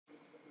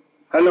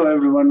Hello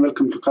everyone,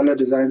 welcome to Color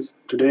Designs.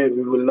 Today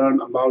we will learn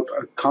about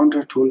a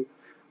counter tool.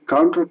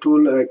 Counter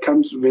tool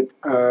comes with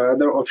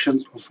other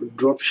options of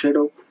drop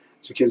shadow.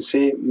 As you can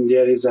see,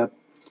 there is a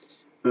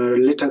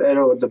little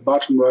arrow at the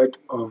bottom right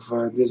of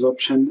this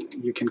option.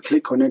 You can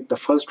click on it. The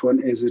first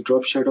one is a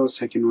drop shadow,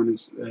 second one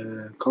is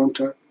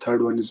counter,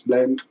 third one is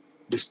blend,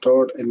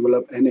 distort,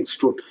 envelope and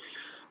extrude.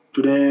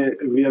 Today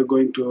we are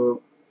going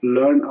to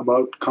learn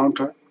about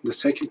counter, the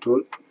second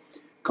tool.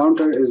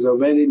 Counter is a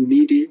very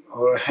needy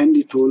or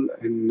handy tool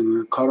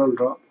in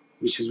CorelDraw,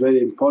 which is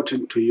very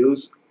important to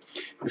use.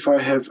 If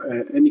I have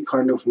any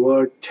kind of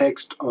word,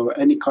 text, or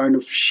any kind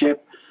of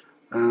shape,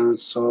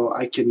 so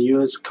I can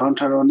use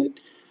counter on it.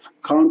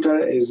 Counter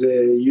is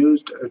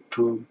used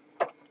to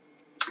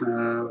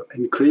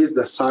increase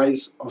the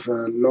size of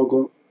a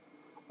logo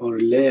or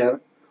layer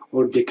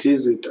or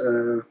decrease it.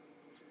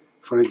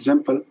 For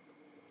example,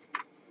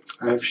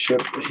 I have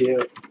shape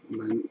here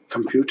my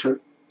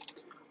computer.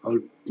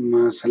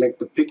 I'll select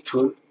the pick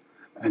tool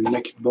and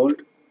make it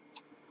bold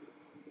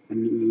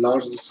and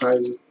enlarge the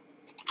size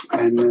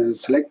and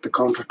select the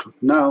counter tool.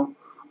 Now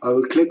I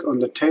will click on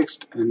the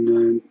text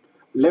and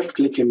left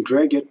click and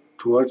drag it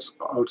towards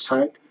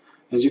outside.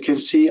 As you can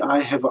see, I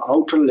have an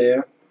outer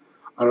layer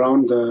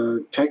around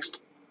the text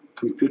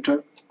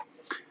computer.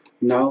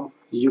 Now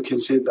you can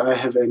see that I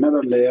have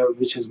another layer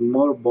which is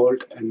more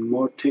bold and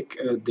more thick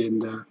than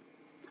the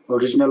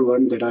original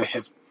one that I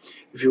have.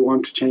 If you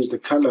want to change the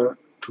color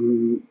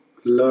to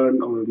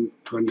learn or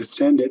to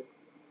understand it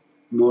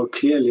more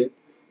clearly,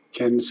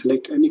 can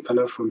select any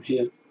color from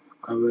here.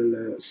 I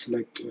will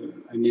select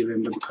any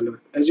random color.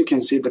 As you can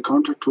see, the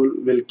counter tool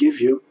will give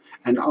you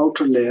an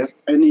outer layer.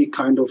 Any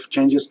kind of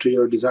changes to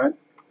your design,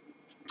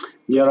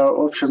 there are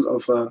options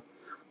of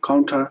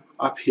counter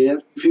up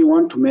here. If you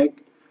want to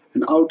make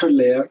an outer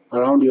layer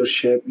around your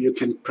shape, you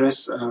can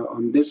press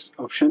on this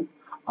option,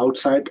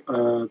 outside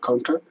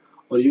counter,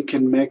 or you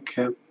can make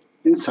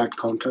inside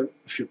counter.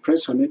 If you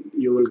press on it,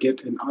 you will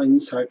get an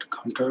inside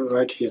counter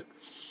right here.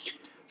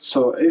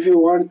 So if you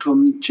want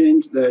to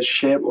change the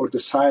shape or the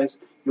size,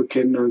 you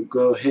can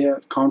go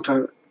here,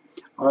 counter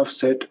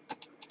offset.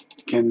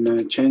 You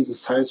can change the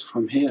size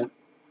from here,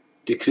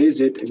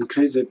 decrease it,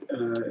 increase it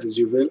as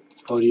you will.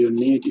 For your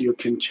need, you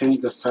can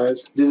change the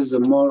size. This is a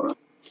more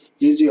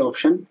easy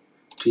option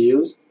to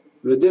use.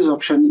 With this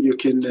option, you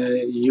can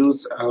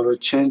use or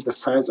change the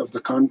size of the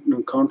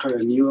counter,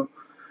 and you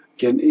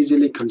can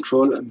easily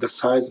control the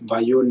size by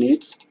your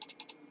needs.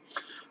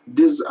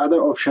 This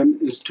other option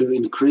is to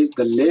increase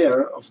the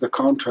layer of the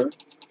counter,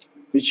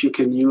 which you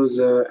can use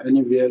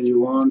anywhere you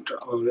want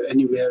or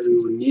anywhere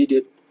you need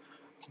it.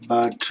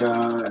 But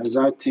as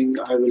I think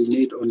I will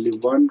need only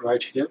one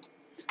right here.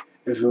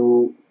 If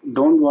you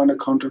don't want a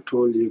counter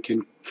tool, you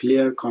can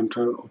clear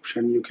counter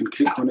option. You can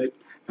click on it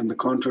and the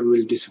counter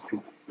will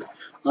disappear.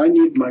 I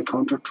need my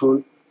counter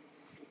tool.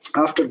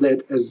 After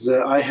that, as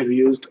I have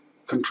used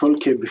Control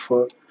K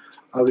before,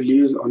 I will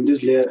use on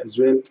this layer as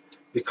well,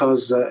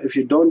 because if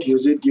you don't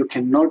use it, you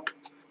cannot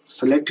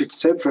select it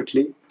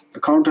separately. The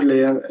counter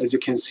layer, as you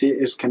can see,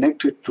 is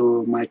connected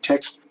to my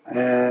text,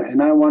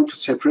 and I want to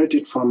separate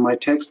it from my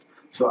text,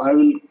 so I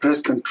will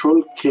press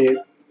Control K.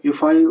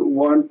 If I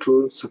want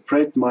to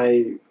separate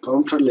my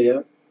counter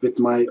layer with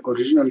my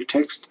original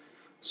text,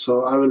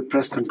 so I will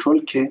press Control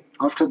K.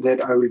 After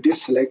that, I will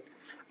deselect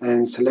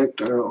and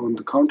select on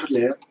the counter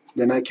layer.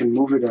 Then I can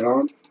move it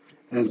around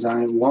as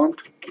I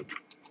want.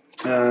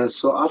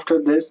 So after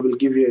this, I will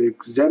give you an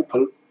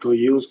example to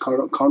use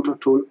counter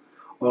tool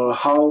or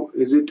how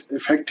is it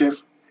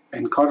effective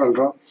in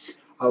CorelDraw.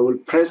 I will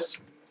press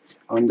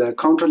on the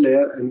counter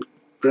layer and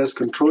press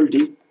Ctrl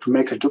D to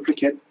make a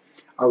duplicate.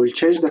 I will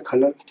change the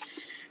color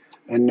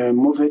and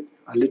move it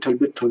a little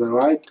bit to the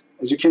right.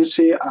 As you can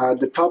see,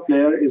 the top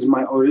layer is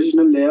my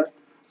original layer,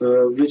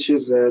 which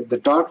is the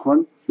dark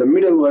one. The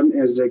middle one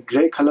is a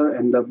gray color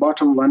and the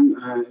bottom one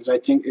is, I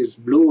think, is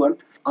blue one.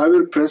 I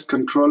will press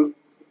Ctrl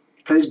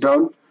page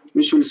down,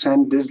 which will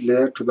send this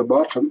layer to the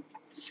bottom.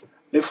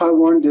 If I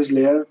want this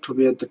layer to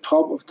be at the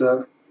top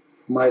of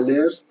my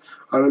layers,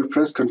 I will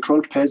press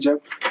Ctrl page up,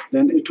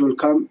 then it will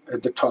come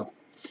at the top.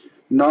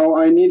 Now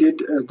I need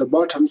it at the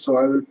bottom, so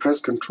I will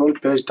press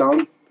Ctrl page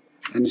down,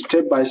 and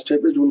step by step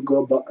it will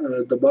go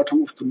at the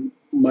bottom of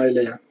my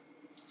layer.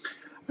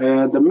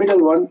 The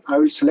middle one, I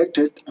will select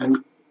it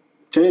and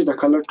change the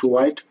color to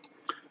white.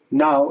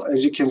 Now,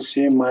 as you can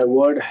see, my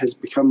word has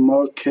become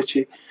more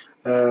catchy.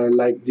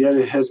 Like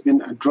there has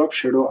been a drop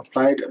shadow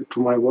applied to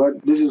my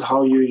word. This is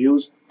how you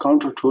use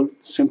counter tool.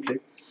 Simply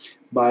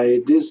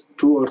by these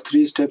 2 or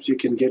 3 steps, you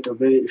can get a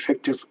very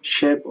effective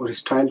shape or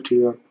style to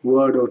your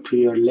word or to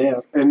your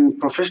layer. In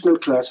professional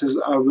classes,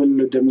 I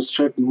will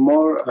demonstrate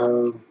more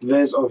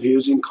ways of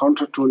using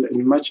counter tool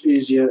in much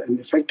easier and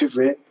effective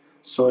way,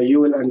 so you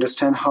will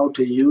understand how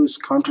to use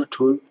counter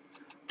tool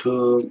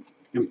to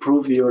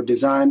improve your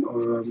design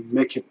or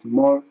make it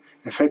more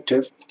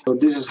effective. So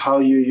this is how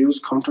you use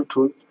counter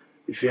tool.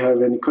 If you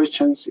have any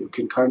questions, you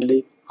can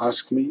kindly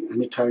ask me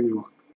anytime you want.